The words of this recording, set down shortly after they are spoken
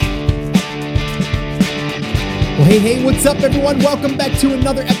Hey, what's up, everyone? Welcome back to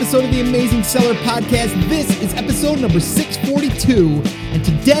another episode of the Amazing Seller Podcast. This is episode number 642, and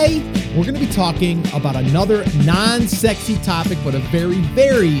today we're going to be talking about another non-sexy topic, but a very,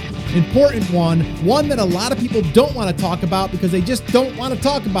 very important one that a lot of people don't want to talk about because they just don't want to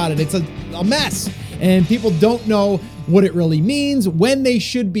talk about it. It's a mess, and people don't know what it really means, when they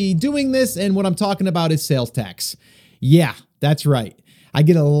should be doing this, and what I'm talking about is sales tax. Yeah, that's right. I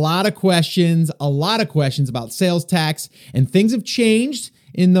get a lot of questions about sales tax, and things have changed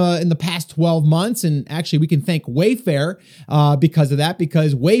in the past 12 months. And actually, we can thank Wayfair because of that,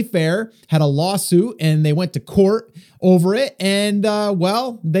 because Wayfair had a lawsuit and they went to court over it, and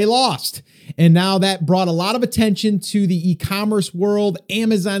they lost. And now that brought a lot of attention to the e-commerce world,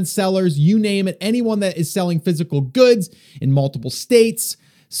 Amazon sellers, you name it, anyone that is selling physical goods in multiple states.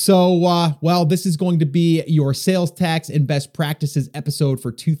 So, this is going to be your sales tax and best practices episode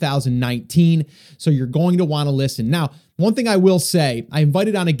for 2019. So you're going to want to listen. Now, one thing I will say, I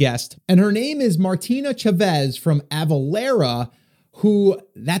invited on a guest, and her name is Martina Chavez from Avalara, who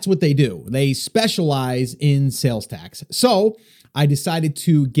that's what they do. They specialize in sales tax. So I decided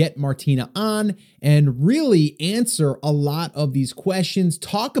to get Martina on and really answer a lot of these questions,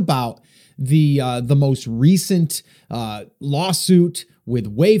 talk about the most recent lawsuit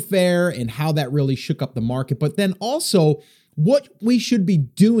with Wayfair and how that really shook up the market, but then also what we should be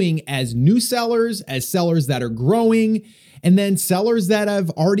doing as new sellers, as sellers that are growing, and then sellers that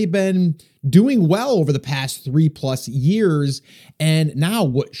have already been doing well over the past 3+ years. And now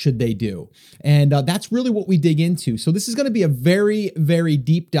what should they do? And that's really what we dig into. So this is going to be a very, very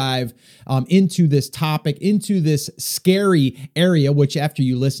deep dive into this topic, into this scary area, which after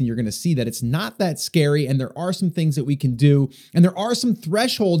you listen, you're going to see that it's not that scary. And there are some things that we can do. And there are some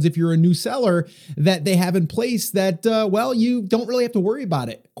thresholds if you're a new seller that they have in place that, you don't really have to worry about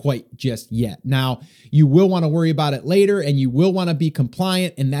it quite just yet. Now, you will want to worry about it later, and you will want to be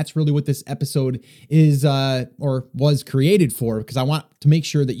compliant. And that's really what this episode is or was created for, because I want to make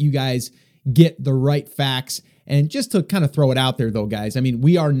sure that you guys get the right facts. And just to kind of throw it out there, though, guys, I mean,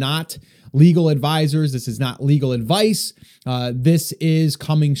 we are not legal advisors. This is not legal advice. This is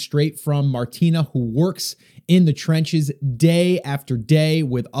coming straight from Martina, who works in the trenches day after day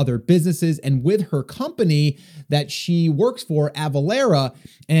with other businesses and with her company that she works for, Avalara.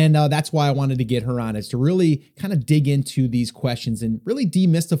 And that's why I wanted to get her on, is to really kind of dig into these questions and really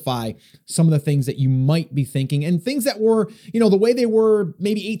demystify some of the things that you might be thinking, and things that were, the way they were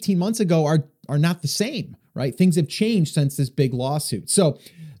maybe 18 months ago are not the same, right? Things have changed since this big lawsuit. So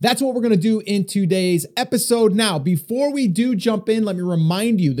that's what we're going to do in today's episode. Now, before we do jump in, let me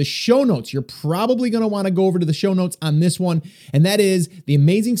remind you, the show notes, you're probably going to want to go over to the show notes on this one, and that is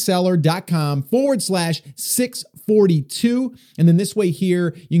theamazingseller.com/642. And then this way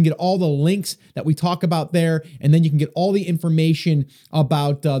here, you can get all the links that we talk about there, and then you can get all the information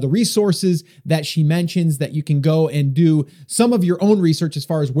about the resources that she mentions, that you can go and do some of your own research as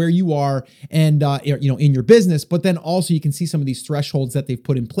far as where you are and, in your business, but then also you can see some of these thresholds that they've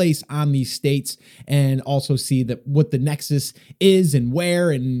put in place on these states, and also see that what the nexus is and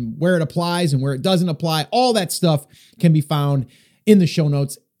where it applies and where it doesn't apply. All that stuff can be found in the show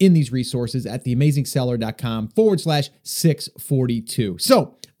notes in these resources at theamazingseller.com/642.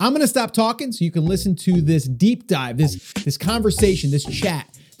 So I'm going to stop talking so you can listen to this deep dive, this conversation, this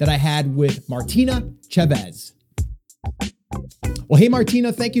chat that I had with Martina Chavez. Well, hey,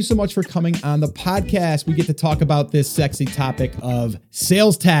 Martina, thank you so much for coming on the podcast. We get to talk about this sexy topic of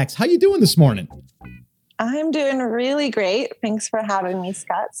sales tax. How you doing this morning? I'm doing really great. Thanks for having me,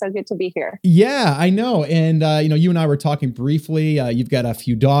 Scott. So good to be here. Yeah, I know. And, you and I were talking briefly. You've got a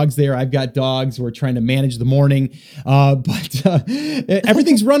few dogs there. I've got dogs. We're trying to manage the morning, but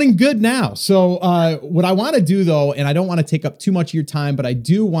everything's running good now. So what I want to do, though, and I don't want to take up too much of your time, but I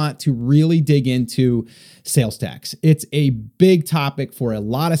do want to really dig into sales tax. It's a big topic for a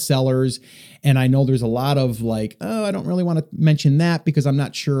lot of sellers. And I know there's a lot of I don't really want to mention that because I'm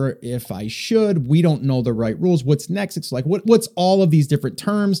not sure if I should. We don't know the right rules. What's next? It's like, what's all of these different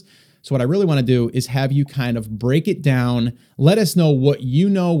terms? So what I really want to do is have you kind of break it down, let us know what you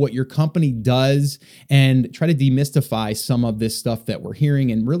know, what your company does, and try to demystify some of this stuff that we're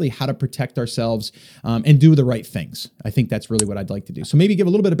hearing, and really how to protect ourselves and do the right things. I think that's really what I'd like to do. So maybe give a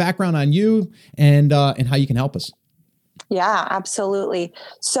little bit of background on you and how you can help us. Yeah, absolutely.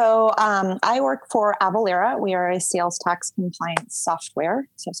 So I work for Avalara. We are a sales tax compliance software.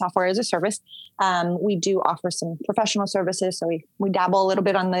 So software as a service. We do offer some professional services. So we dabble a little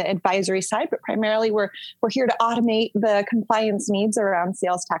bit on the advisory side, but primarily we're here to automate the compliance needs around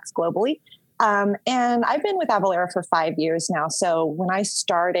sales tax globally. And I've been with Avalara for 5 years now. So when I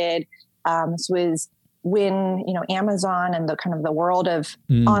started, this was when, Amazon and the kind of the world of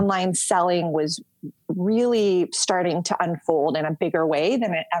online selling was really starting to unfold in a bigger way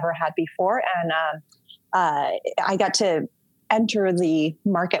than it ever had before. And I got to enter the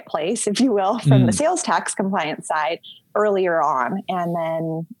marketplace, if you will, from the sales tax compliance side earlier on. And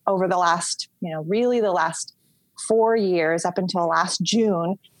then over the last, really the last 4 years up until last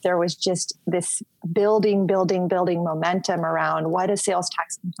June, there was just this building momentum around what does sales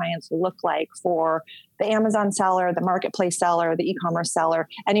tax compliance look like for the Amazon seller, the marketplace seller, the e-commerce seller,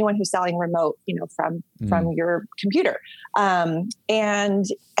 anyone who's selling remote, from your computer. And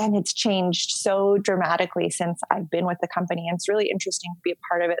it's changed so dramatically since I've been with the company, and it's really interesting to be a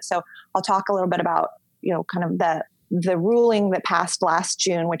part of it. So I'll talk a little bit about, kind of the ruling that passed last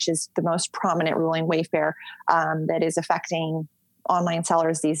June, which is the most prominent ruling, Wayfair, that is affecting online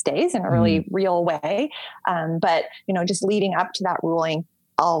sellers these days in a really real way. But, just leading up to that ruling,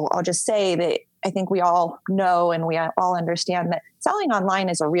 I'll just say that I think we all know and we all understand that selling online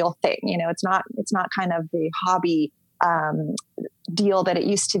is a real thing. It's not kind of the hobby deal that it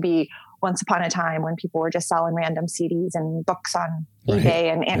used to be once upon a time when people were just selling random CDs and books on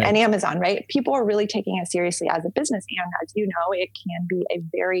eBay and Amazon, right? People are really taking it seriously as a business. And as you know, it can be a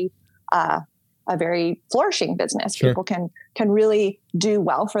very flourishing business. Sure. People can really do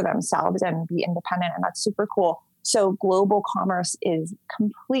well for themselves and be independent. And that's super cool. So global commerce is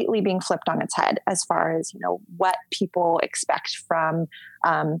completely being flipped on its head as far as, what people expect from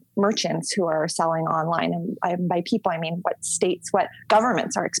merchants who are selling online. And by people, I mean what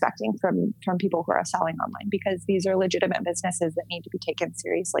governments are expecting from people who are selling online, because these are legitimate businesses that need to be taken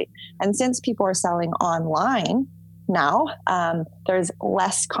seriously. And since people are selling online now, there's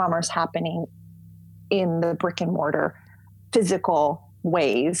less commerce happening in the brick and mortar physical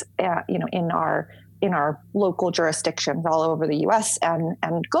ways, in our local jurisdictions all over the US and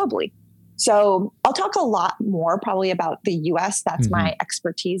globally. So I'll talk a lot more probably about the US. That's my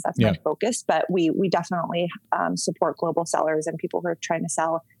expertise. That's my focus. But we definitely support global sellers and people who are trying to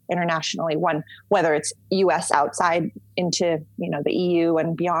sell internationally, whether it's US outside into, the EU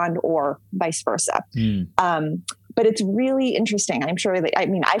and beyond, or vice versa. But it's really interesting. I'm sure that,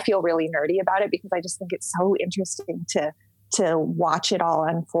 I feel really nerdy about it because I just think it's so interesting to watch it all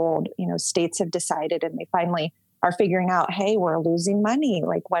unfold. States have decided and they finally are figuring out, hey, we're losing money.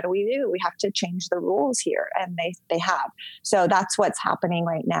 Like, what do? We have to change the rules here. And they have. So that's what's happening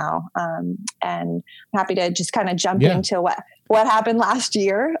right now. And I'm happy to just kind of jump into what happened last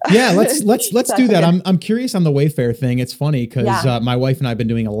year. Yeah, let's do that. I'm curious on the Wayfair thing. It's funny because my wife and I have been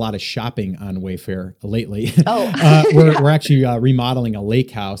doing a lot of shopping on Wayfair lately. We're actually remodeling a lake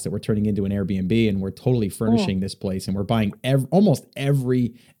house that we're turning into an Airbnb, and we're totally furnishing this place, and we're buying almost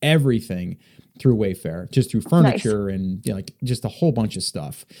everything through Wayfair, just through furniture and just a whole bunch of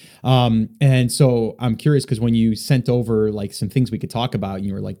stuff. And so I'm curious because when you sent over like some things we could talk about, and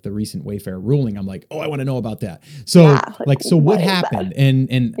you were like the recent Wayfair ruling, I'm like, oh, I want to know about that. So so what happened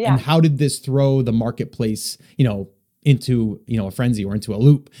and how did this throw the marketplace, into, a frenzy or into a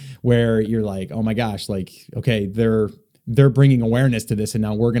loop where you're like, oh my gosh, okay, they're bringing awareness to this, and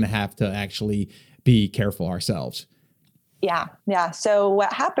now we're going to have to actually be careful ourselves. Yeah. So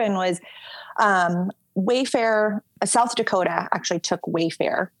what happened was Wayfair, South Dakota actually took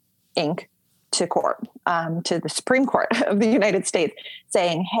Wayfair Inc. to court, to the Supreme Court of the United States,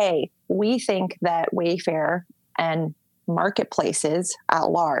 saying, hey, we think that Wayfair and marketplaces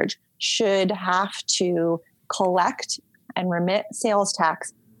at large should have to collect and remit sales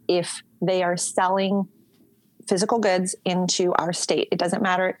tax if they are selling physical goods into our state. It doesn't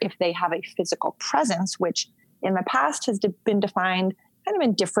matter if they have a physical presence, which in the past has been defined kind of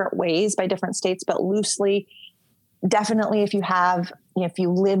in different ways by different states, but loosely, definitely if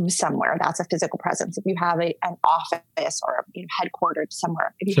you live somewhere, that's a physical presence. If you have an office or headquartered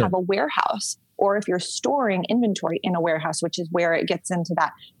somewhere, if you have a warehouse, or if you're storing inventory in a warehouse, which is where it gets into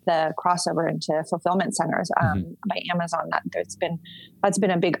the crossover into fulfillment centers by Amazon. That's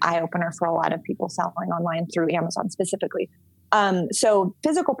been a big eye opener for a lot of people selling online through Amazon specifically. So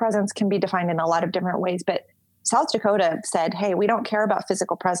physical presence can be defined in a lot of different ways, but South Dakota said, hey, we don't care about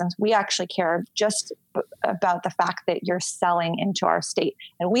physical presence. We actually care just about the fact that you're selling into our state.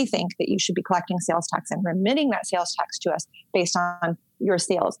 And we think that you should be collecting sales tax and remitting that sales tax to us based on your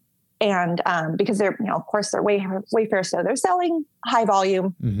sales. And because they're, of course, they're Wayfair, so they're selling high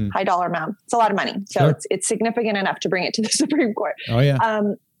volume, high dollar amount. It's a lot of money. So it's significant enough to bring it to the Supreme Court. Oh, yeah.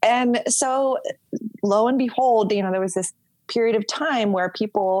 And so lo and behold, there was this period of time where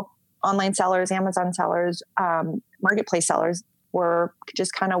people, online sellers, Amazon sellers, marketplace sellers, were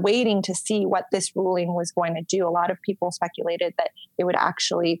just kind of waiting to see what this ruling was going to do. A lot of people speculated that it would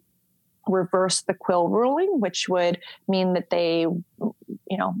actually reverse the Quill ruling, which would mean that they,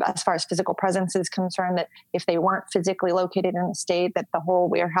 as far as physical presence is concerned, that if they weren't physically located in the state, that the whole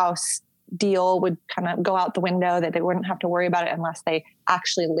warehouse deal would kind of go out the window, that they wouldn't have to worry about it unless they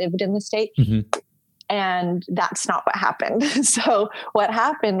actually lived in the state. Mm-hmm. And that's not what happened. So what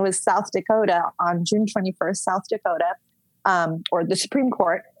happened was South Dakota on June 21st, South Dakota, or the Supreme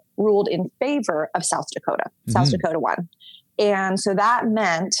Court ruled in favor of South Dakota. Mm-hmm. South Dakota won. And so that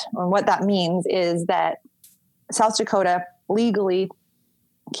meant, or what that means is that South Dakota legally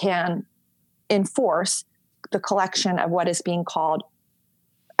can enforce the collection of what is being called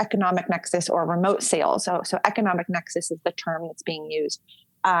economic nexus or remote sales. So economic nexus is the term that's being used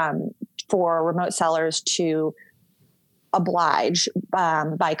for remote sellers to oblige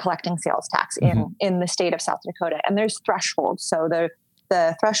by collecting sales tax in the state of South Dakota. And there's thresholds. So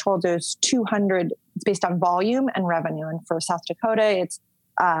the threshold is 200. It's based on volume and revenue. And for South Dakota, it's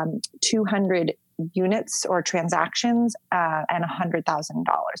 200 units or transactions and $100,000. And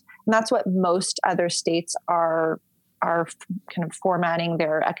that's what most other states are kind of formatting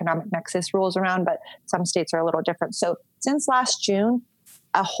their economic nexus rules around, but some states are a little different. So since last June,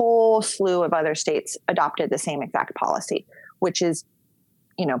 a whole slew of other states adopted the same exact policy, which is,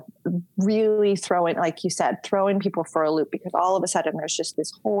 really throwing people for a loop, because all of a sudden there's just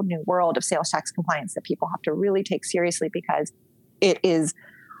this whole new world of sales tax compliance that people have to really take seriously, because it is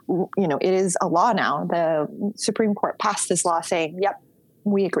a law now. The Supreme Court passed this law saying, yep,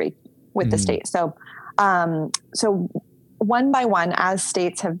 we agree with the state. So one by one, as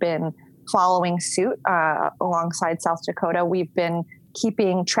states have been following suit alongside South Dakota, we've been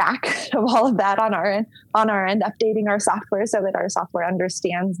keeping track of all of that on our end, updating our software so that our software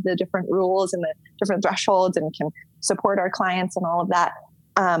understands the different rules and the different thresholds and can support our clients and all of that.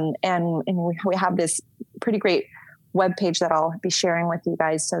 And we have this pretty great webpage that I'll be sharing with you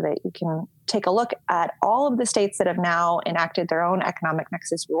guys so that you can take a look at all of the states that have now enacted their own economic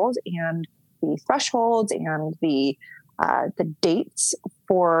nexus rules and the thresholds and the dates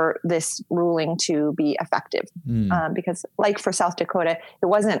for this ruling to be effective. Because like for South Dakota, it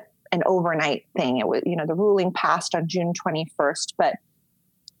wasn't an overnight thing. It was, the ruling passed on June 21st, but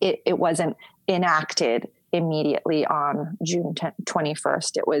it wasn't enacted immediately on June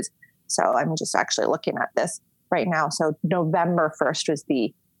 21st. It was, so I'm just actually looking at this right now. So November 1st was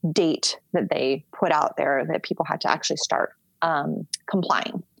the date that they put out there that people had to actually start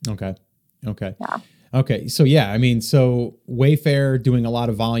complying. Okay. Yeah. Okay. So yeah, so Wayfair doing a lot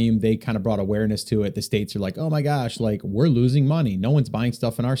of volume, they kind of brought awareness to it. The states are like, oh my gosh, like we're losing money. No one's buying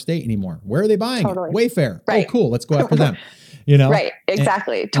stuff in our state anymore. Where are they buying it? Wayfair. Right. Oh, cool. Let's go after them. Right.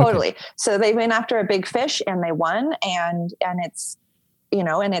 Exactly. Totally. Okay. So they went after a big fish and they won, and it's,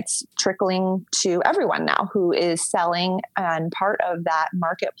 and it's trickling to everyone now who is selling and part of that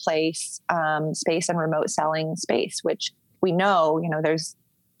marketplace space and remote selling space, which we know,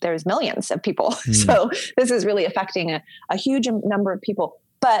 there's millions of people. So this is really affecting a huge number of people.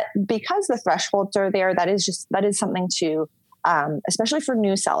 But because the thresholds are there, that is something to, especially for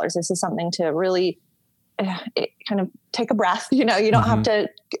new sellers, this is something to really kind of take a breath. You don't have to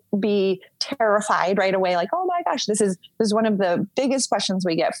be terrified right away. Like, oh my gosh, this is one of the biggest questions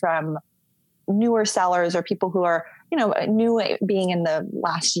we get from newer sellers or people who are, new being in the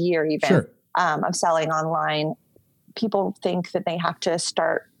last year even of selling online. People think that they have to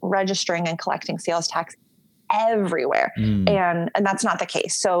start registering and collecting sales tax everywhere. And that's not the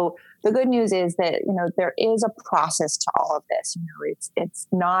case. So the good news is that, there is a process to all of this. It's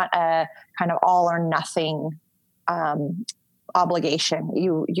not a kind of all or nothing obligation.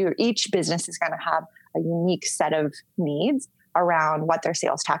 Each business is going to have a unique set of needs around what their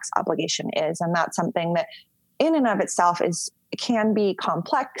sales tax obligation is. And that's something that in and of itself can be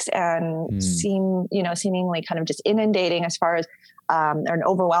complex and seemingly kind of just inundating as far as, or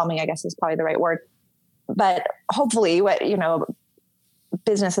overwhelming, I guess is probably the right word. But hopefully what,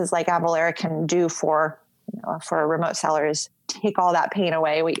 businesses like Avalara can do for remote sellers, take all that pain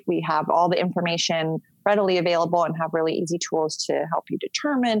away. We have all the information readily available and have really easy tools to help you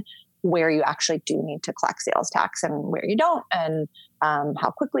determine where you actually do need to collect sales tax and where you don't, and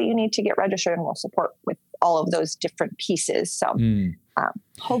how quickly you need to get registered, and we'll support with all of those different pieces. So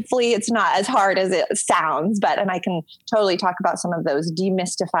hopefully it's not as hard as it sounds, and I can totally talk about some of those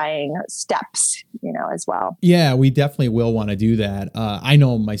demystifying steps, as well. Yeah, we definitely will want to do that. I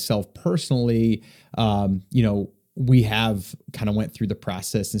know myself personally, we have kind of went through the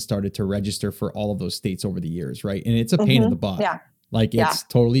process and started to register for all of those states over the years. Right. And it's a pain in the butt. Yeah. Like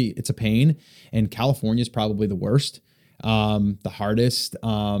it's a pain, and California is probably the worst. the hardest.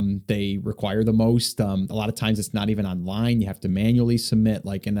 They require the most. A lot of times it's not even online. You have to manually submit,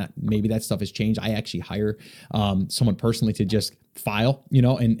 like, and that maybe that stuff has changed. I actually hire someone personally to just file,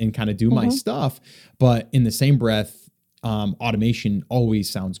 and kind of do my stuff. But in the same breath, automation always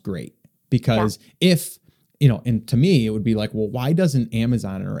sounds great, because if, and to me, it would be like, well, why doesn't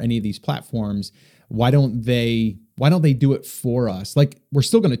Amazon or any of these platforms, why don't they do it for us? Like, we're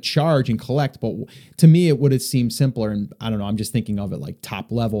still going to charge and collect, but to me, it would have seemed simpler. And I don't know, I'm just thinking of it like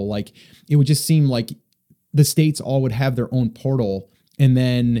top level. Like, it would just seem like the states all would have their own portal, and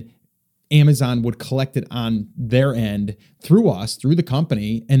then Amazon would collect it on their end through us, through the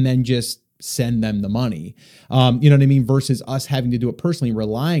company, and then just send them the money. You know what I mean? Versus us having to do it personally,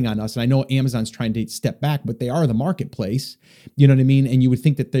 relying on us. And I know Amazon's trying to step back, but they are the marketplace. You know what I mean? And you would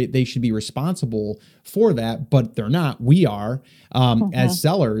think that they should be responsible for that, but they're not. We are, as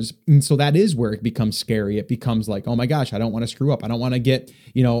sellers. And so that is where it becomes scary. It becomes like, oh my gosh, I don't want to screw up. I don't want to get,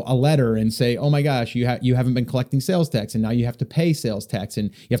 a letter and say, oh my gosh, you haven't been collecting sales tax, and now you have to pay sales tax,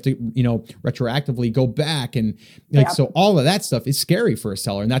 and you have to, retroactively go back. And so all of that stuff is scary for a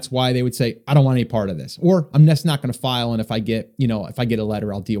seller. And that's why they would say, I don't want any part of this, or I'm just not going to file. And if I get a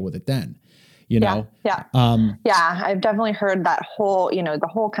letter, I'll deal with it then. Yeah. I've definitely heard that whole, the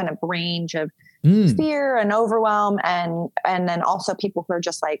whole kind of range of fear and overwhelm. And then also people who are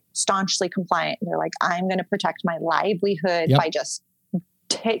just like staunchly compliant. They're like, I'm going to protect my livelihood by just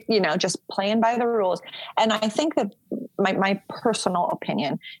just playing by the rules. And I think that my personal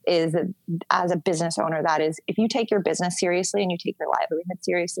opinion is that as a business owner, that is, if you take your business seriously and you take your livelihood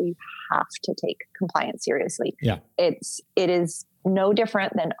seriously, you have to take compliance seriously. Yeah. It is no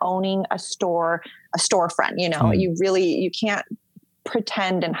different than owning a storefront. You can't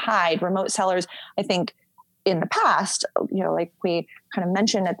pretend and hide. Remote sellers, I think in the past, like we kind of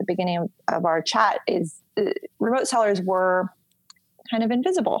mentioned at the beginning of our chat, is remote sellers were kind of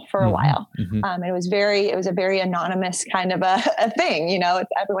invisible for a while. It was a very anonymous kind of a thing.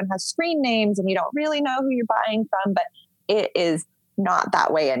 Everyone has screen names and you don't really know who you're buying from, but it is not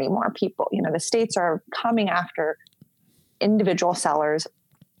that way anymore. People, the states are coming after individual sellers,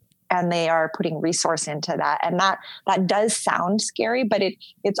 and they are putting resource into that. And that does sound scary, but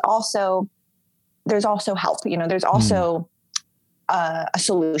there's also help, there's also a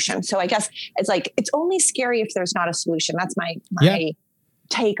solution. So I guess it's like, it's only scary if there's not a solution. That's my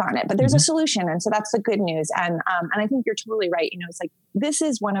take on it, but there's a solution. And so that's the good news. And I think you're totally right. It's like, this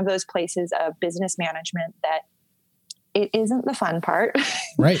is one of those places of business management that it isn't the fun part,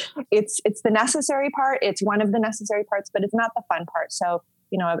 right? It's the necessary part. It's one of the necessary parts, but it's not the fun part. So,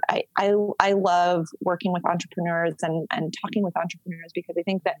 I love working with entrepreneurs and talking with entrepreneurs, because I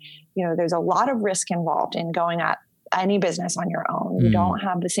think that, there's a lot of risk involved in going at any business on your own. You don't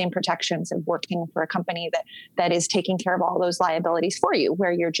have the same protections of working for a company that is taking care of all those liabilities for you,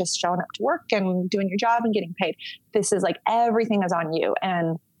 where you're just showing up to work and doing your job and getting paid. This is like, everything is on you.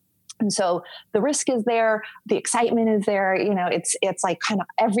 And so the risk is there, the excitement is there, it's like kind of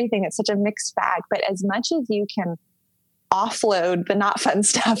everything. It's such a mixed bag, but as much as you can offload the not fun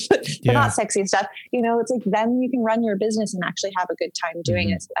stuff, the not sexy stuff, it's like, then you can run your business and actually have a good time doing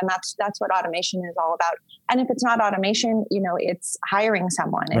it. And that's what automation is all about. And if it's not automation, it's hiring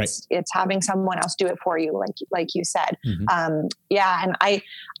someone, it's having someone else do it for you. Like you said. And we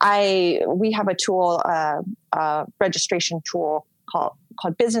have a tool, a registration tool called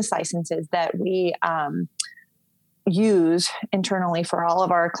business licenses that we, use internally for all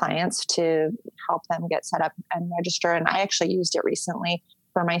of our clients to help them get set up and register. And I actually used it recently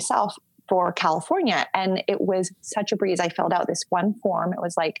for myself for California. And it was such a breeze. I filled out this one form. It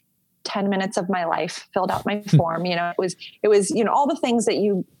was like 10 minutes of my life, filled out my form. It was, all the things that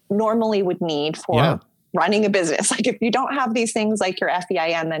you normally would need for running a business. Like, if you don't have these things like your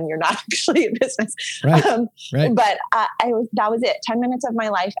FEIN, then you're not actually a business. Right. But that was it. 10 minutes of my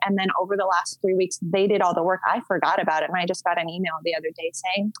life. And then over the last 3 weeks, they did all the work. I forgot about it. And I just got an email the other day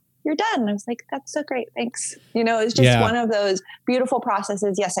saying, you're done. And I was like, that's so great. Thanks. It's just one of those beautiful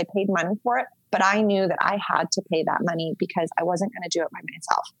processes. Yes, I paid money for it, but I knew that I had to pay that money because I wasn't going to do it by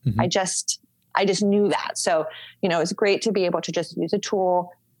myself. I just knew that. So, it's great to be able to just use a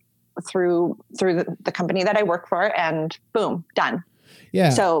tool through the company that I work for, and boom, done. Yeah.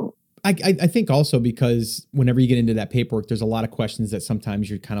 So I think also because whenever you get into that paperwork, there's a lot of questions that sometimes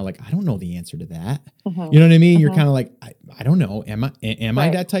you're kind of like, I don't know the answer to that. You know what I mean? You're kind of like, I don't know. Am I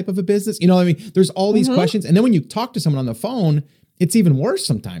that type of a business? You know what I mean? There's all these questions. And then when you talk to someone on the phone, it's even worse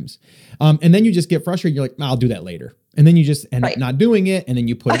sometimes. And then you just get frustrated. You're like, I'll do that later. And then you just end up not doing it, and then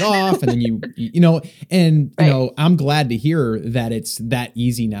you put it off, and then I'm glad to hear that it's that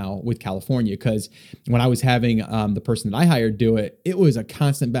easy now with California, because when I was having the person that I hired do it, it was a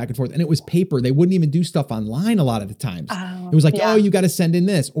constant back and forth, and it was paper. They wouldn't even do stuff online a lot of the times. It was like, oh, you got to send in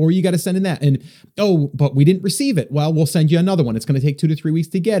this, or you got to send in that, and but we didn't receive it. Well, we'll send you another one. It's going to take 2 to 3 weeks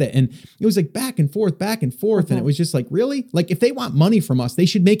to get it, and it was like back and forth, and it was just like, really, like if they want money from us, they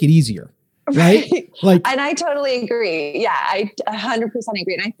should make it easier. Right. Like, and I totally agree. Yeah, I 100%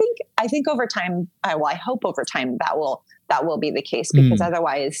 agree. And I think over time, I hope over time that will be the case, because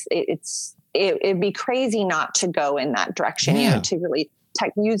otherwise it'd be crazy not to go in that direction, to really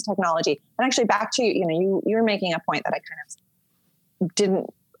use technology. And actually back to, you're making a point that I kind of didn't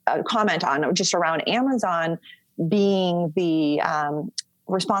comment on, just around Amazon being the,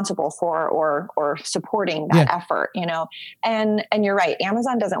 responsible for or supporting that effort, and you're right.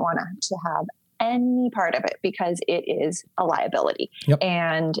 Amazon doesn't want to have any part of it, because it is a liability.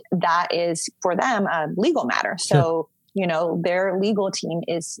 And that is for them a legal matter. So, their legal team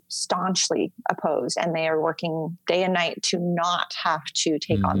is staunchly opposed, and they are working day and night to not have to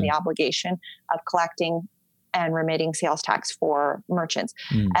take on the obligation of collecting and remitting sales tax for merchants.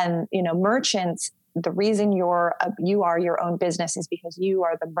 And, merchants, the reason you are your own business is because you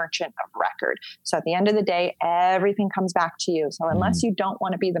are the merchant of record. So at the end of the day, everything comes back to you. So unless you don't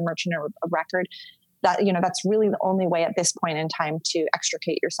want to be the merchant of record, that's really the only way at this point in time to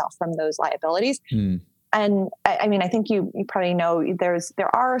extricate yourself from those liabilities. And I mean, I think you probably know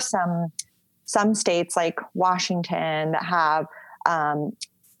there are some states like Washington that have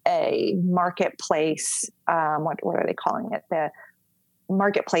a marketplace. What are they calling it? The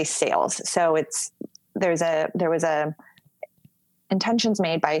marketplace sales. So there was a intentions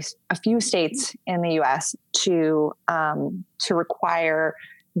made by a few states in the U.S. to require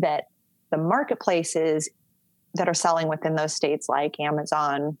that the marketplaces that are selling within those states, like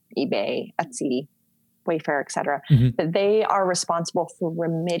Amazon, eBay, Etsy, Wayfair, et cetera, that they are responsible for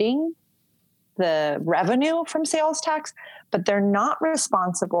remitting the revenue from sales tax, but they're not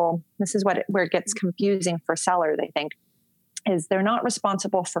responsible. This is where it gets confusing for sellers, I think, is they're not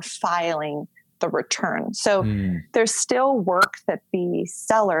responsible for filing the return. So there's still work that the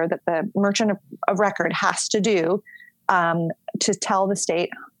seller, that the merchant of record has to do to tell the state,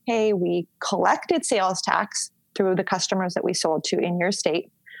 hey, we collected sales tax through the customers that we sold to in your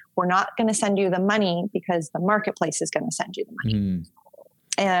state. We're not going to send you the money because the marketplace is going to send you the money.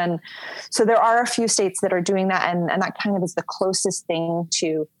 And so there are a few states that are doing that. And that kind of is the closest thing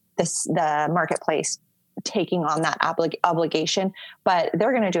to the marketplace taking on that obligation, but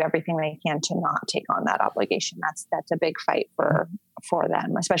they're going to do everything they can to not take on that obligation. That's a big fight for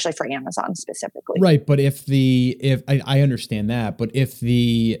them, especially for Amazon specifically. Right. But if I understand that, but if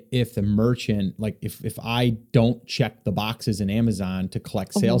the merchant, like if I don't check the boxes in Amazon to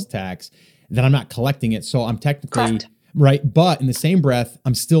collect sales tax, then I'm not collecting it. So I'm technically Correct. Right. But in the same breath,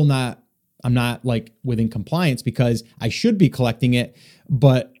 I'm not like within compliance, because I should be collecting it,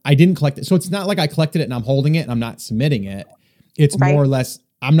 but I didn't collect it. So it's not like I collected it and I'm holding it and I'm not submitting it. It's more or less,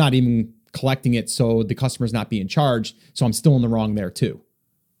 I'm not even collecting it. So the customer's not being charged. So I'm still in the wrong there too.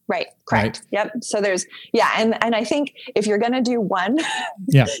 Right. Correct. Right? Yep. So there's, And I think if you're going to do one,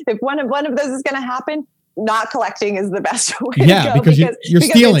 if one of those is going to happen, not collecting is the best way to go, because you're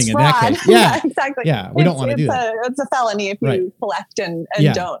stealing in that case. Yeah, exactly. Yeah, we don't want to do that. It's a felony if you collect and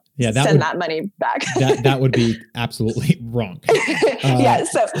don't send that money back. that would be absolutely wrong. So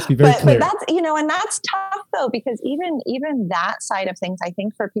let's be very clear. But that's and that's tough though, because even that side of things, I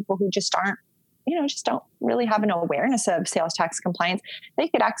think for people who just aren't, just don't really have an awareness of sales tax compliance, they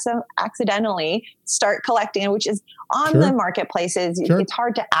could accidentally start collecting, which is on the marketplaces. It's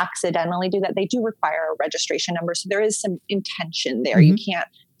hard to accidentally do that. They do require a registration number. So there is some intention there. You can't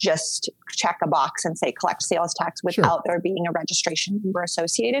just check a box and say collect sales tax without there being a registration number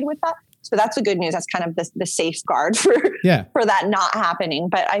associated with that. So that's the good news. That's kind of the safeguard for that not happening.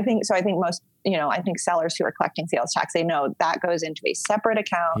 But I think most, I think sellers who are collecting sales tax, they know that goes into a separate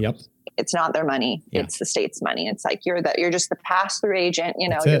account. Yep. It's not their money. Yeah. It's the state's money. It's like you're just the pass-through agent,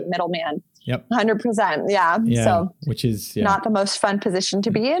 you're the middleman. Yep. 100%. Yeah. So which is not the most fun position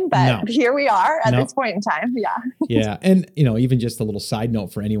to be in, but here we are at this point in time. Yeah. Yeah. And, even just a little side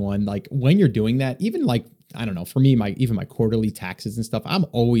note for anyone, like when you're doing that, even like, I don't know, for me, my quarterly taxes and stuff, I'm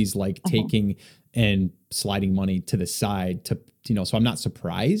always like taking and sliding money to the side to, so I'm not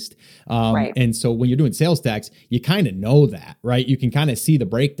surprised. And so when you're doing sales tax, you kind of know that, right? You can kind of see the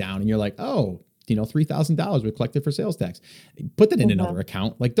breakdown and you're like, oh, $3,000 we collected for sales tax. Put that in another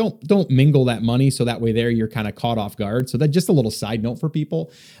account. Like don't mingle that money. So that way you're kind of caught off guard. So that just a little side note for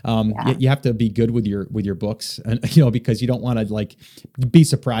people. You have to be good with your books, and because you don't want to like be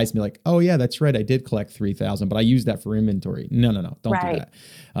surprised and be like, oh yeah, that's right, I did collect 3,000, but I used that for inventory. No, don't do that.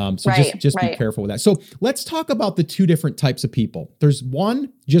 So just be careful with that. So let's talk about the two different types of people. There's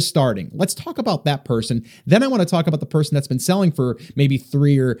one just starting. Let's talk about that person. Then I want to talk about the person that's been selling for maybe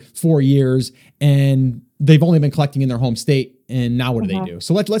 3 or 4 years and they've only been collecting in their home state. And now what do they do?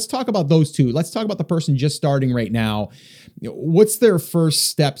 So let's talk about those two. Let's talk about the person just starting right now. What's their first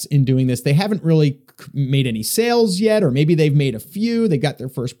steps in doing this? They haven't really made any sales yet, or maybe they've made a few. They got their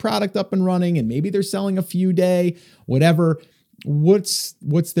first product up and running, and maybe they're selling a few day, whatever. What's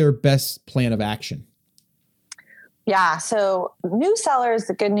their best plan of action? Yeah. So new sellers,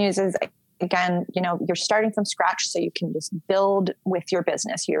 the good news is, again, you're starting from scratch, so you can just build with your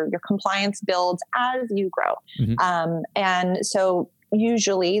business. Your compliance builds as you grow. And so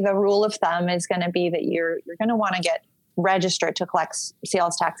usually the rule of thumb is going to be that you're going to want to get registered to collect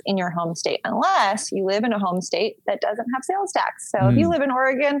sales tax in your home state, unless you live in a home state that doesn't have sales tax. So if you live in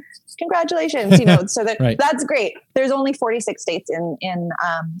Oregon, congratulations, so that's great. There's only 46 states in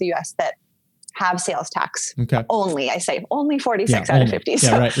the US that have sales tax. Okay. I say only 46 out of 50.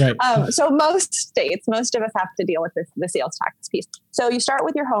 So, right. So most of us have to deal with the sales tax piece. So you start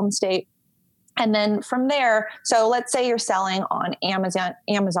with your home state. And then from there, so let's say you're selling on Amazon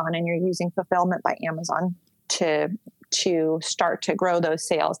and you're using fulfillment by Amazon to start to grow those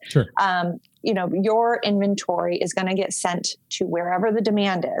sales. Sure. Your inventory is going to get sent to wherever the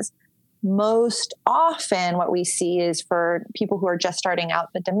demand is. Most often what we see is for people who are just starting out,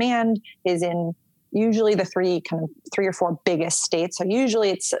 the demand is in usually the three or four biggest states. So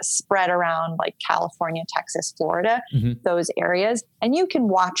usually it's spread around like California, Texas, Florida, those areas. And you can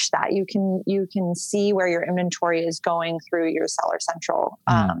watch that. You can see where your inventory is going through your Seller Central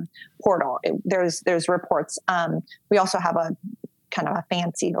portal. There's reports. We also have a kind of a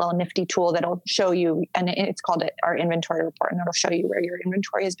fancy little nifty tool that'll show you, and it's called our inventory report, and it'll show you where your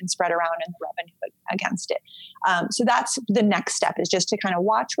inventory has been spread around and the revenue against it. So that's the next step, is just to kind of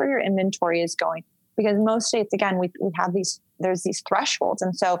watch where your inventory is going, because most states, again, we have there's these thresholds.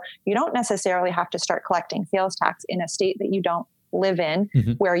 And so you don't necessarily have to start collecting sales tax in a state that you don't live in,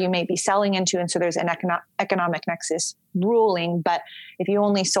 where you may be selling into. And so there's an economic nexus ruling. But if you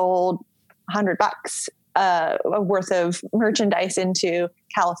only sold $100 worth of merchandise into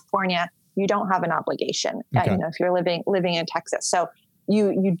California, you don't have an obligation. If you're living in Texas, so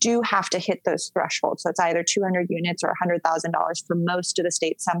you do have to hit those thresholds. So it's either 200 units or $100,000 for most of the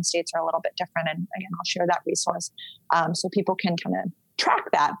states. Some states are a little bit different, and again, I'll share that resource so people can kind of track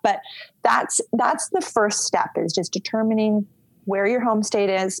that. But that's the first step, is just determining where your home state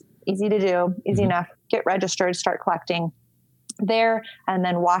is. Easy to do, easy enough. Get registered, start collecting there, and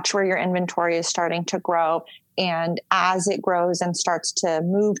then watch where your inventory is starting to grow. And as it grows and starts to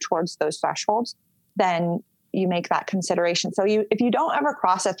move towards those thresholds, then you make that consideration. So if you don't ever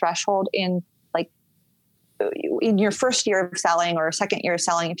cross a threshold in your first year of selling or second year of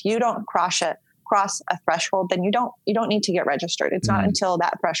selling, if you don't cross a threshold, then you don't need to get registered. It's not until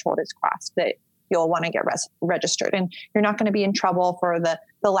that threshold is crossed that you'll want to get registered, and you're not going to be in trouble for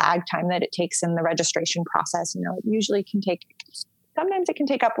the lag time that it takes in the registration process. It usually sometimes it can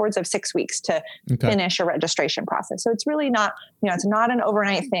take upwards of 6 weeks to finish a registration process. So it's really not, it's not an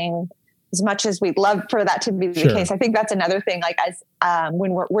overnight thing, as much as we'd love for that to be the case. I think that's another thing, as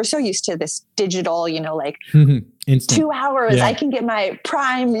when we're so used to this digital, Instant. 2 hours, I can get my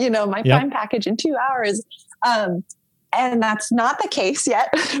Prime, Prime package in 2 hours. And that's not the case yet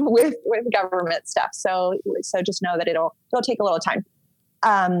with government stuff. So just know that it'll take a little time.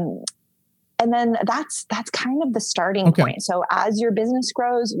 And then that's kind of the starting point. So as your business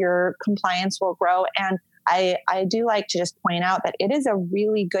grows, your compliance will grow. And I do like to just point out that it is a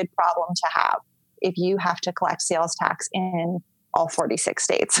really good problem to have if you have to collect sales tax in all 46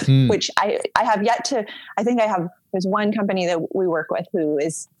 states, which I have yet to. There's one company that we work with who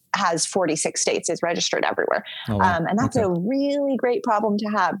has 46 states, is registered everywhere. Oh, wow. And that's a really great problem to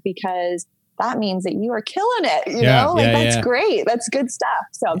have, because that means that you are killing it. That's great. That's good stuff.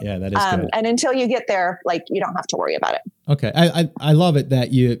 So that is good. And until you get there, you don't have to worry about it. Okay. I love it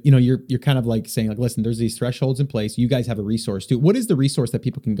that you're kind of saying listen, there's these thresholds in place. You guys have a resource too. What is the resource that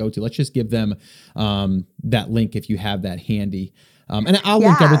people can go to? Let's just give them that link if you have that handy. And I'll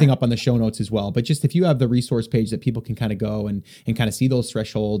link everything up on the show notes as well. But just if you have the resource page that people can kind of go and kind of see those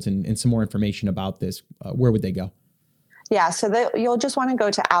thresholds and some more information about this, where would they go? Yeah. So you'll just want to go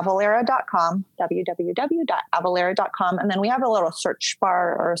to avalara.com, www.avalara.com. And then we have a little search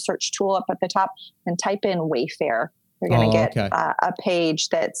bar or a search tool up at the top, and type in Wayfair. You're going to get a page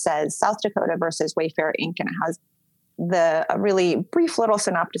that says South Dakota versus Wayfair Inc. And it has a really brief little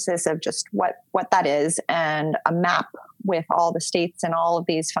synopsis of just what that is, and a map with all the states and all of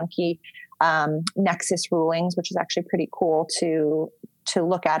these funky nexus rulings, which is actually pretty cool to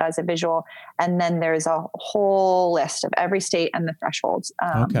look at as a visual. And then there's a whole list of every state and the thresholds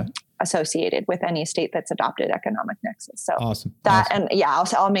associated with any state that's adopted economic nexus. So awesome. And yeah,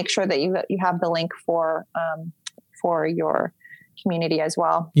 I'll make sure that you have the link for your community as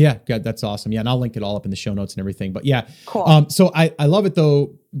well. Yeah, good. That's awesome. Yeah. And I'll link it all up in the show notes and everything, but yeah. Cool. So I love it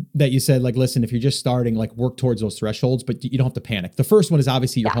though, that you said, like, listen, if you're just starting, like, work towards those thresholds, but you don't have to panic. The first one is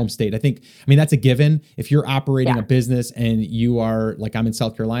obviously your home state. I mean, that's a given. If you're operating a business and you are, like, I'm in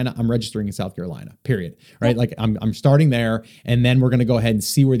South Carolina, I'm registering in South Carolina, period. Right. Like I'm starting there, and then we're going to go ahead and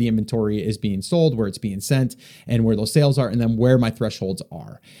see where the inventory is being sold, where it's being sent, and where those sales are, and then where my thresholds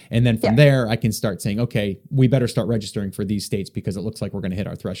are. And then from there, I can start saying, okay, we better start registering for these states because it looks like we're going to hit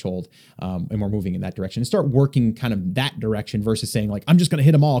our threshold, and we're moving in that direction, and start working kind of that direction versus saying, like, I'm just going to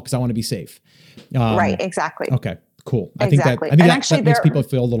hit them all because I want to be safe. Right. Exactly. Okay, cool. I exactly. think that makes people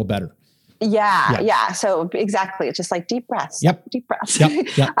feel a little better. Yeah. So exactly. It's just like deep breaths. Deep breaths.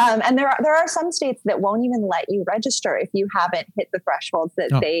 Yep. And there are some states that won't even let you register if you haven't hit the thresholds that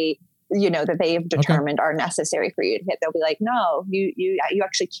they have determined are necessary for you to hit. They'll be like, no, you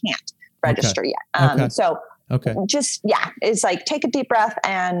actually can't register yet. So just, it's like, take a deep breath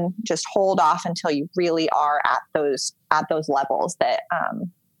and just hold off until you really are at those levels that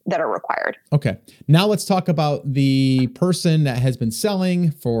are required. Okay. Now let's talk about the person that has been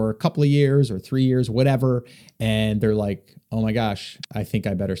selling for a couple of years or 3 years, whatever. And they're like, oh my gosh, I think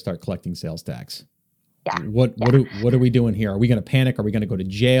I better start collecting sales tax. Yeah. What are we doing here? Are we going to panic? Are we going to go to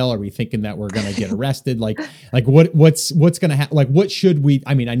jail? Are we thinking that we're going to get arrested? Like what's going to happen? Like, what should we,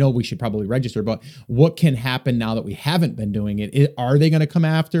 I mean, I know we should probably register, but what can happen now that we haven't been doing it? Are they going to come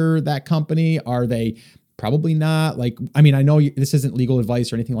after that company? Are they probably not? Like, I mean, I know this isn't legal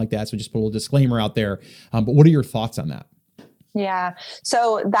advice or anything like that, so just put a little disclaimer out there. But what are your thoughts on that? Yeah.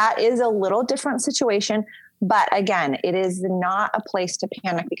 So that is a little different situation, but again, it is not a place to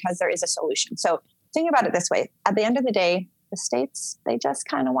panic because there is a solution. So think about it this way. At the end of the day, the states, they just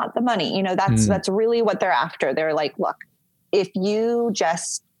kind of want the money. That's really what they're after. They're like, look, if you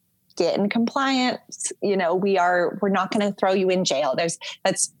just get in compliance, we're not going to throw you in jail.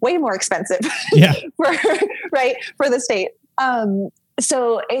 That's way more expensive for the state.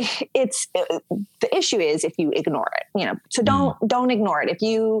 So it's the issue is if you ignore it, so don't ignore it. If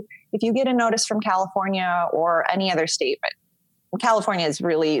you get a notice from California or any other state, but California is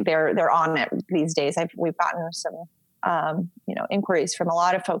really, they're on it these days. We've gotten some, inquiries from a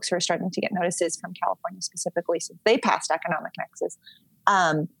lot of folks who are starting to get notices from California specifically since they passed economic nexus.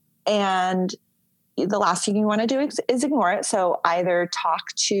 And the last thing you want to do is ignore it. So either talk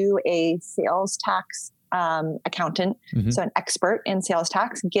to a sales tax accountant, so an expert in sales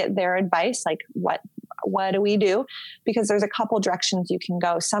tax, get their advice, like what do we do? Because there's a couple directions you can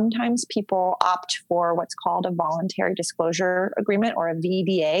go. Sometimes people opt for what's called a voluntary disclosure agreement, or a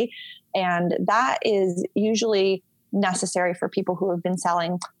VDA. And that is usually necessary for people who have been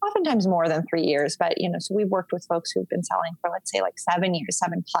selling oftentimes more than 3 years. But, so we've worked with folks who've been selling for, let's say, like 7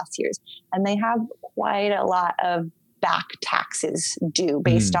 plus years, and they have quite a lot of back taxes due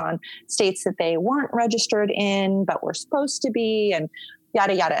based on states that they weren't registered in, but were supposed to be, and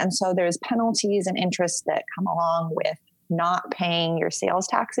yada, yada. And so there's penalties and interest that come along with not paying your sales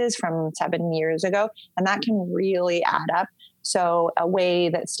taxes from 7 years ago. And that can really add up. So a way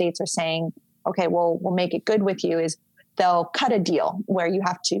that states are saying, okay, well, we'll make it good with you is they'll cut a deal where you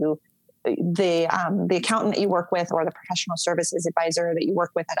have to, the accountant that you work with or the professional services advisor that you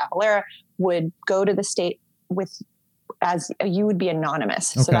work with at Avalara would go to the state as you would be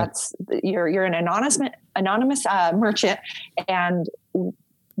anonymous. Okay. So that's, you're an anonymous merchant, and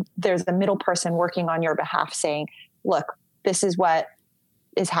there's a middle person working on your behalf saying, look, this is what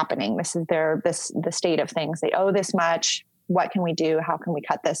is happening. This is the state of things. They owe this much. What can we do? How can we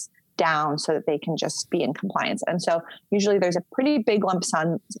cut this down so that they can just be in compliance? And so usually there's a pretty big lump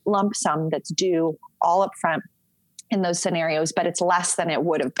sum that's due all up front in those scenarios, but it's less than it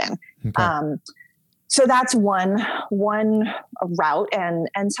would have been. Okay. So that's one route, and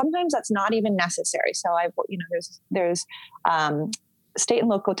sometimes that's not even necessary. So there's state and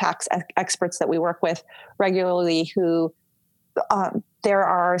local tax experts that we work with regularly who there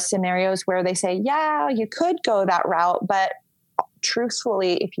are scenarios where they say, yeah, you could go that route, but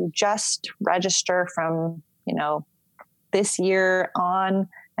truthfully, if you just register from this year on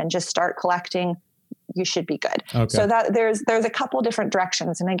and just start collecting, you should be good. Okay. So that there's a couple different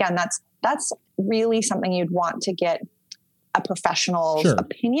directions. And again, that's really something you'd want to get a professional's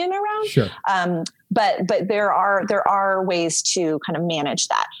opinion around. Sure. But there are ways to kind of manage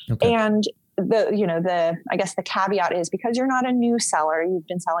that. Okay. And I guess the caveat is, because you're not a new seller, you've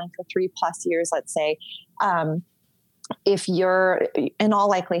been selling for 3+ years, let's say, if you're, in all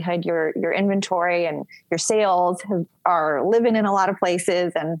likelihood, your inventory and your sales are living in a lot of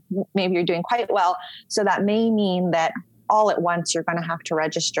places, and maybe you're doing quite well. So that may mean that all at once you're going to have to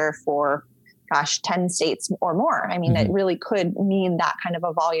register for, 10 states or more. I mean, it really could mean that kind of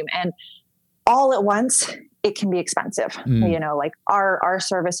a volume. And all at once, it can be expensive. Like our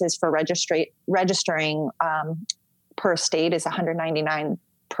services for registering per state is $199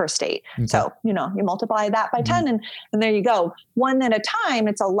 per state. Okay. So, you multiply that by 10 and there you go. One at a time,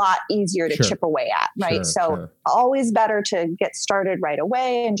 it's a lot easier to chip away at, right? So always better to get started right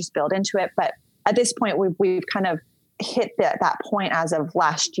away and just build into it. But at this point, we've kind of hit that point as of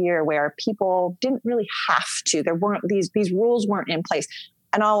last year where people didn't really have to. There weren't these rules weren't in place.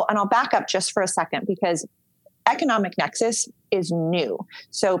 And I'll back up just for a second, because economic nexus is new.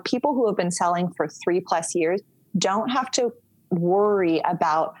 So people who have been selling for 3+ years don't have to worry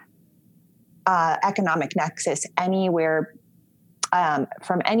about economic nexus anywhere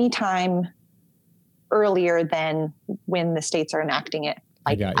from any time earlier than when the states are enacting it,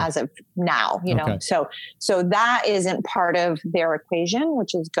 like as of now, know. So that isn't part of their equation,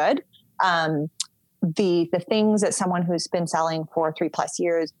 which is good. The things that someone who's been selling for 3+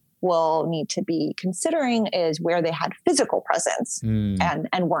 years will need to be considering is where they had physical presence and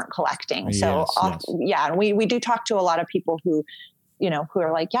weren't collecting. And we do talk to a lot of people who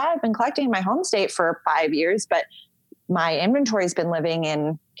are like, I've been collecting in my home state for 5 years, but my inventory has been living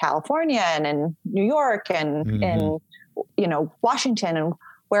in California and in New York and in, Washington and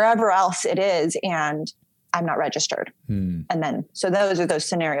wherever else it is. And I'm not registered. And then, so those are those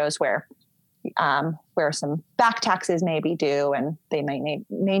scenarios where some back taxes may be due and they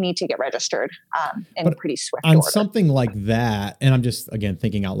may need to get registered in pretty swift order. On something like that, and I'm just, again,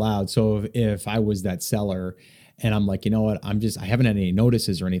 thinking out loud. So if I was that seller and I'm like, you know what, I haven't had any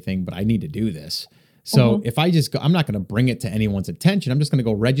notices or anything, but I need to do this. So if I just go, I'm not going to bring it to anyone's attention. I'm just going to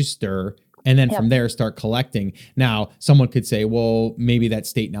go register and then from there start collecting. Now, someone could say, well, maybe that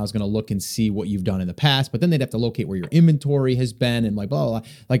state now is going to look and see what you've done in the past, but then they'd have to locate where your inventory has been and blah, blah.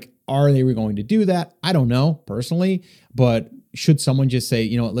 Like, are they going to do that? I don't know personally, but should someone just say,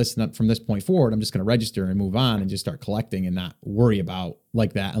 you know what, listen, from this point forward, I'm just going to register and move on and just start collecting and not worry about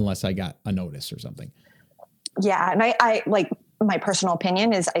like that unless I got a notice or something? Yeah. And I like, my personal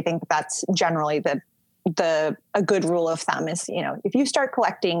opinion is I think that's generally a good rule of thumb is, if you start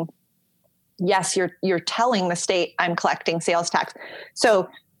collecting, yes, you're telling the state I'm collecting sales tax. So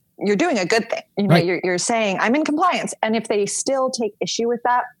you're doing a good thing. Right. You're saying I'm in compliance. And if they still take issue with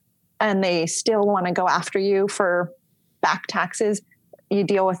that and they still want to go after you for back taxes, you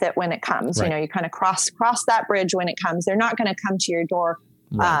deal with it when it comes. Right. You kind of cross that bridge when it comes. They're not going to come to your door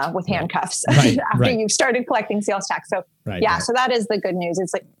with handcuffs after you've started collecting sales tax. So so that is the good news.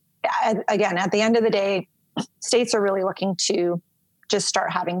 It's like, again, at the end of the day, states are really looking to just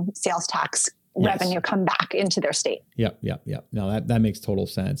start having sales tax revenue come back into their state. Yep. No, that makes total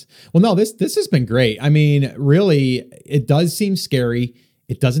sense. Well, no, this has been great. I mean, really, it does seem scary.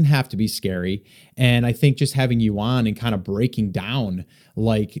 It doesn't have to be scary. And I think just having you on and kind of breaking down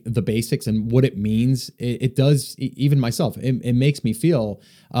like the basics and what it means, it does, even myself, it makes me feel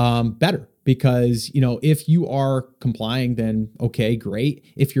better. Because, if you are complying, then okay, great.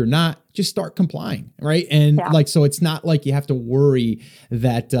 If you're not, just start complying, right? And so it's not like you have to worry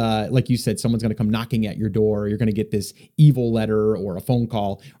that, like you said, someone's going to come knocking at your door, or you're going to get this evil letter or a phone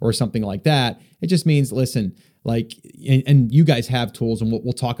call or something like that. It just means, listen, and you guys have tools, and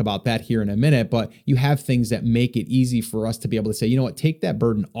we'll talk about that here in a minute, but you have things that make it easy for us to be able to say, you know what, take that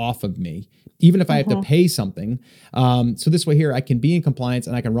burden off of me, even if I have to pay something. So this way here, I can be in compliance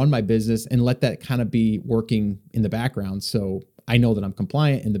and I can run my business and let that kind of be working in the background. So I know that I'm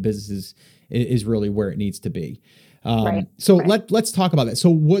compliant and the business is really where it needs to be. Let's talk about that. So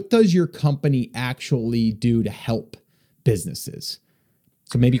what does your company actually do to help businesses?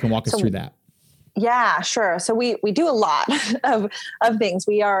 So maybe you can walk us through that. Yeah, sure. So we do a lot of things.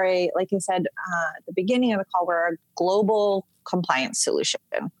 We are like I said at the beginning of the call, we're a global compliance solution,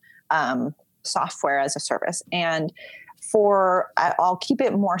 software as a service. And I'll keep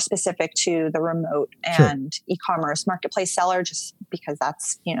it more specific to the remote and e-commerce marketplace seller, just because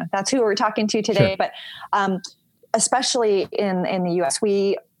that's who we're talking to today. But especially in the US,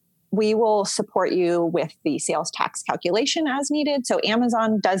 we we will support you with the sales tax calculation as needed. So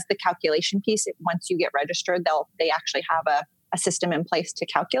Amazon does the calculation piece. Once you get registered, they actually have a system in place to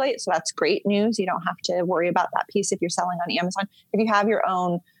calculate. So that's great news. You don't have to worry about that piece if you're selling on Amazon. If you have your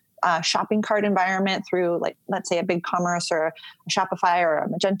own shopping cart environment through, like, let's say a Ecommerce or a Shopify or a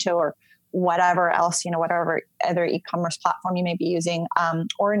Magento or whatever else, whatever other e-commerce platform you may be using,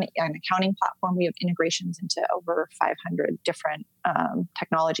 or an accounting platform, we have integrations into over 500 different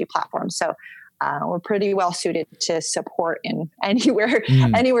technology platforms. So we're pretty well suited to support in anywhere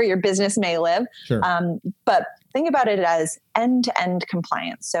your business may live. Sure. But think about it as end-to-end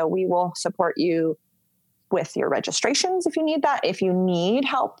compliance. So we will support you with your registrations if you need that. If you need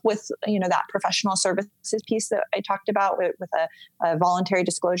help with, that professional services piece that I talked about with a voluntary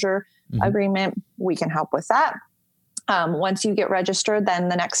disclosure agreement, we can help with that. Once you get registered, then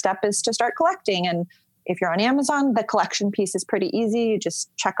the next step is to start collecting. And if you're on Amazon, the collection piece is pretty easy. You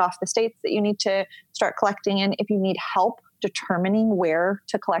just check off the states that you need to start collecting in. If you need help determining where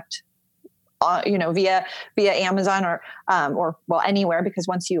to collect, via Amazon or anywhere, because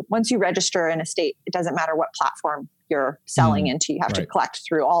once you register in a state, it doesn't matter what platform you're selling into. You have to collect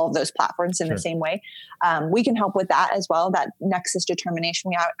through all of those platforms in the same way. We can help with that as well. That nexus determination.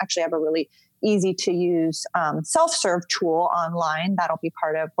 We actually have a really easy to use self-serve tool online. That'll be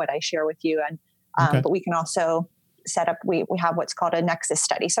part of what I share with you. And but we can also set up. We have what's called a nexus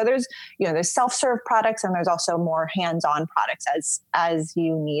study. So there's self-serve products and there's also more hands-on products as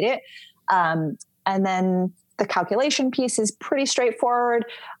you need it. And then the calculation piece is pretty straightforward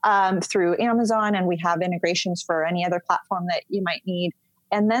through Amazon, and we have integrations for any other platform that you might need.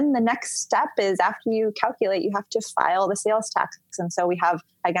 And then the next step is, after you calculate, you have to file the sales tax. And so we have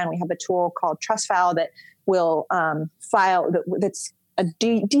a tool called Trust File that will file. That's a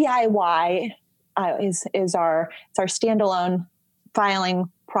DIY is our standalone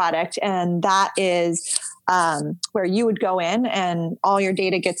filing product, and that is where you would go in and all your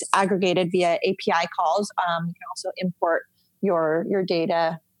data gets aggregated via API calls. You can also import your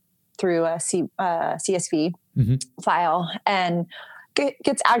data through a CSV file, and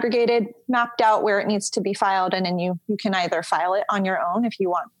gets aggregated, mapped out where it needs to be filed, and then you can either file it on your own if you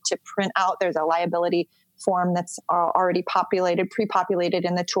want to print out. There's a liability form that's already pre-populated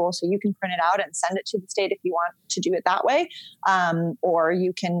in the tool, so you can print it out and send it to the state if you want to do it that way, or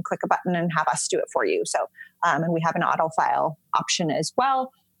you can click a button and have us do it for you. So, and we have an auto file option as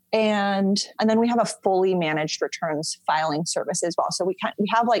well, and then we have a fully managed returns filing service as well. So we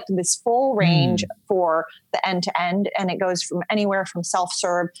have like this full range for the end to end, and it goes from anywhere from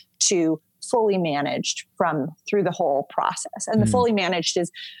self-serve to fully managed through the whole process. And the fully managed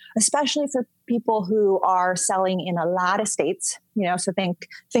is especially for people who are selling in a lot of states, so think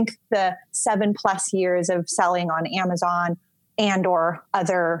the 7+ years of selling on Amazon and or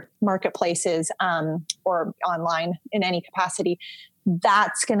other marketplaces, or online in any capacity.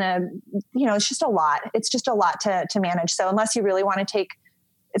 That's gonna, it's just a lot. It's just a lot to manage. So unless you really want to take,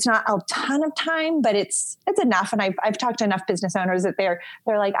 it's not a ton of time, but it's enough. And I've talked to enough business owners that they're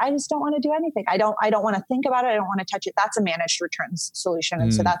like, I just don't want to do anything. I don't want to think about it. I don't want to touch it. That's a managed returns solution.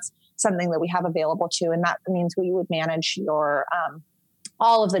 And so that's something that we have available too. And that means we would manage your,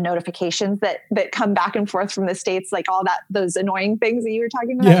 all of the notifications that come back and forth from the states, like those annoying things that you were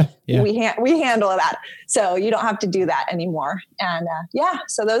talking about. Yeah. We handle that. So you don't have to do that anymore. And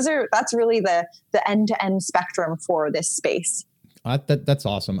so that's really the end-to-end spectrum for this space. That's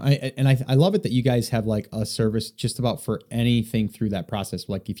awesome. I love it that you guys have like a service just about for anything through that process.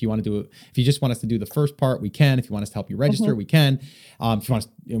 Like if you want to do it, if you just want us to do the first part, we can. If you want us to help you register, we can. If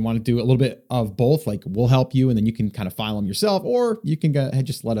you want to do a little bit of both, like we'll help you and then you can kind of file them yourself, or you can go ahead,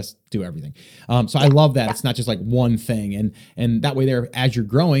 just let us do everything. So I love that. It's not just like one thing. And that way there, as you're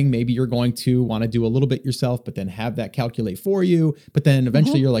growing, maybe you're going to want to do a little bit yourself, but then have that calculate for you. But then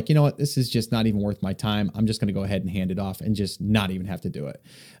eventually you're like, you know what, this is just not even worth my time. I'm just going to go ahead and hand it off and just not even have to do it.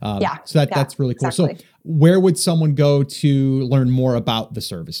 So that's really cool. Exactly. So where would someone go to learn more about the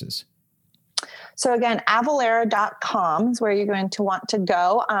services? So again, Avalara.com is where you're going to want to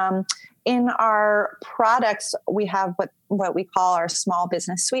go. In our products, we have what we call our small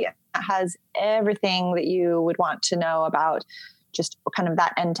business suite. It has everything that you would want to know about just kind of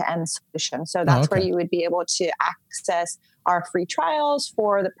that end-to-end solution. So that's where you would be able to access our free trials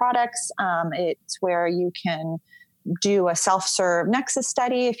for the products. It's where you can do a self-serve nexus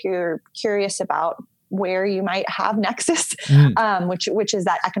study if you're curious about where you might have nexus, which is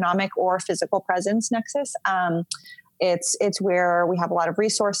that economic or physical presence nexus. It's where we have a lot of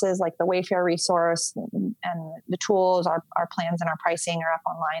resources like the Wayfair resource, and the tools, our plans and our pricing are up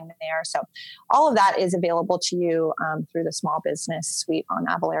online there. So all of that is available to you through the small business suite on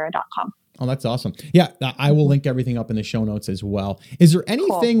avalara.com. Oh, that's awesome. Yeah, I will link everything up in the show notes as well. Is there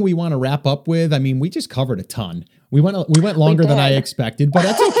anything we want to wrap up with? I mean, we just covered a ton. We went longer than I expected, but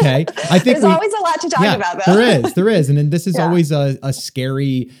that's okay. I think there's always a lot to talk about, though. There is. And then this is always a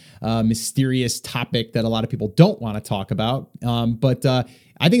scary, mysterious topic that a lot of people don't want to talk about. But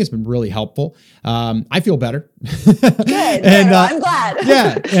I think it's been really helpful. I feel better. Good. And I'm glad.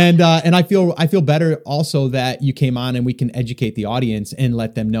 Yeah. And I feel better also that you came on and we can educate the audience and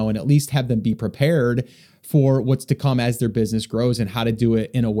let them know and at least have them be prepared for what's to come as their business grows and how to do it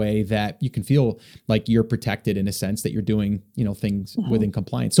in a way that you can feel like you're protected in a sense that you're doing, things within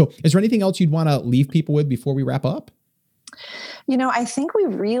compliance. So is there anything else you'd want to leave people with before we wrap up? I think we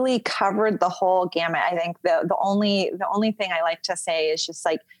really covered the whole gamut. I think the only thing I like to say is just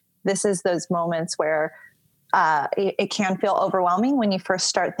like, this is those moments where it can feel overwhelming when you first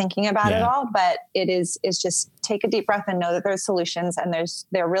start thinking about it all, but is just take a deep breath and know that there's solutions, and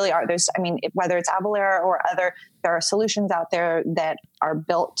there really are. Whether it's Avalara or other, there are solutions out there that are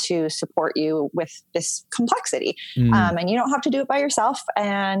built to support you with this complexity. And you don't have to do it by yourself.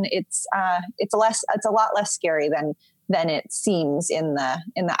 And it's a lot less scary than it seems in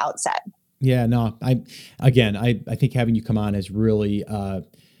the outset. Yeah, no, I think having you come on has really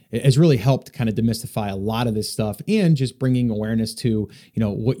helped kind of demystify a lot of this stuff and just bringing awareness to,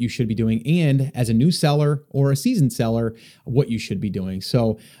 what you should be doing. And as a new seller or a seasoned seller, what you should be doing.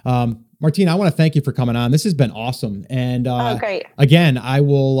 So, Martina, I want to thank you for coming on. This has been awesome. And great. Again, I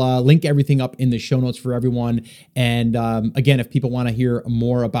will link everything up in the show notes for everyone. And again, if people want to hear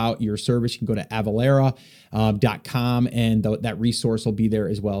more about your service, you can go to avalara.com and that resource will be there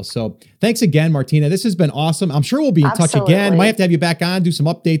as well. So thanks again, Martina. This has been awesome. I'm sure we'll be in touch again. Might have to have you back on, do some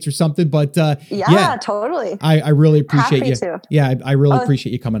updates or something. But yeah, totally. I really appreciate you. To. Yeah, I really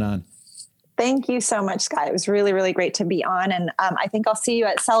appreciate you coming on. Thank you so much, Scott. It was really, really great to be on. And I think I'll see you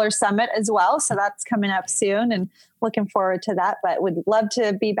at Seller Summit as well. So that's coming up soon and looking forward to that. But would love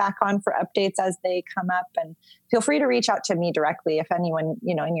to be back on for updates as they come up. And feel free to reach out to me directly if anyone,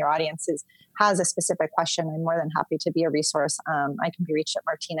 in your audience has a specific question. I'm more than happy to be a resource. I can be reached at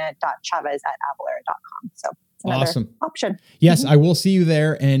martina.chavez@avalara.com. So it's another option. Yes, I will see you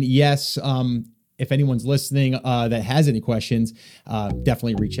there. And yes, if anyone's listening that has any questions,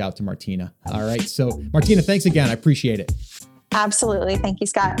 definitely reach out to Martina. All right. So Martina, thanks again. I appreciate it. Absolutely. Thank you,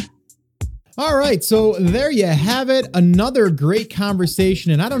 Scott. All right. So there you have it. Another great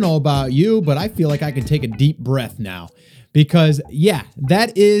conversation. And I don't know about you, but I feel like I can take a deep breath now because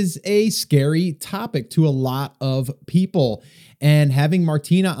that is a scary topic to a lot of people. And having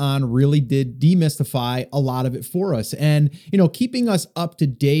Martina on really did demystify a lot of it for us. And, keeping us up to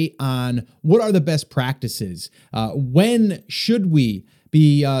date on what are the best practices. When should we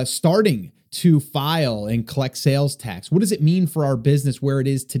be starting to file and collect sales tax? What does it mean for our business where it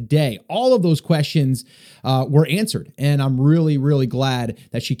is today? All of those questions were answered. And I'm really, really glad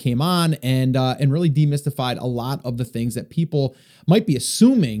that she came on and really demystified a lot of the things that people might be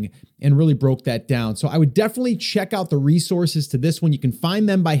assuming and really broke that down. So I would definitely check out the resources to this one. You can find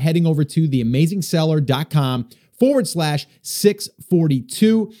them by heading over to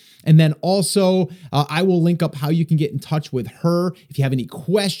theamazingseller.com/642. And then also, I will link up how you can get in touch with her. If you have any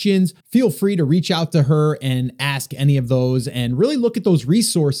questions, feel free to reach out to her and ask any of those and really look at those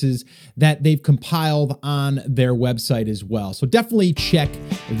resources that they've compiled on their website as well. So definitely check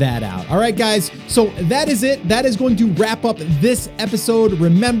that out. All right, guys. So that is it. That is going to wrap up this episode.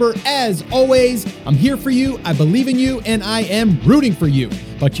 Remember, as always, I'm here for you. I believe in you and I am rooting for you.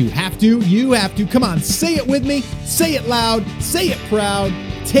 But you have to, come on, say it with me, say it loud, say it proud,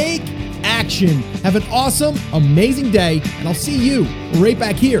 take action. Have an awesome, amazing day, and I'll see you right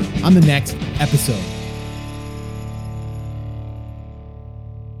back here on the next episode.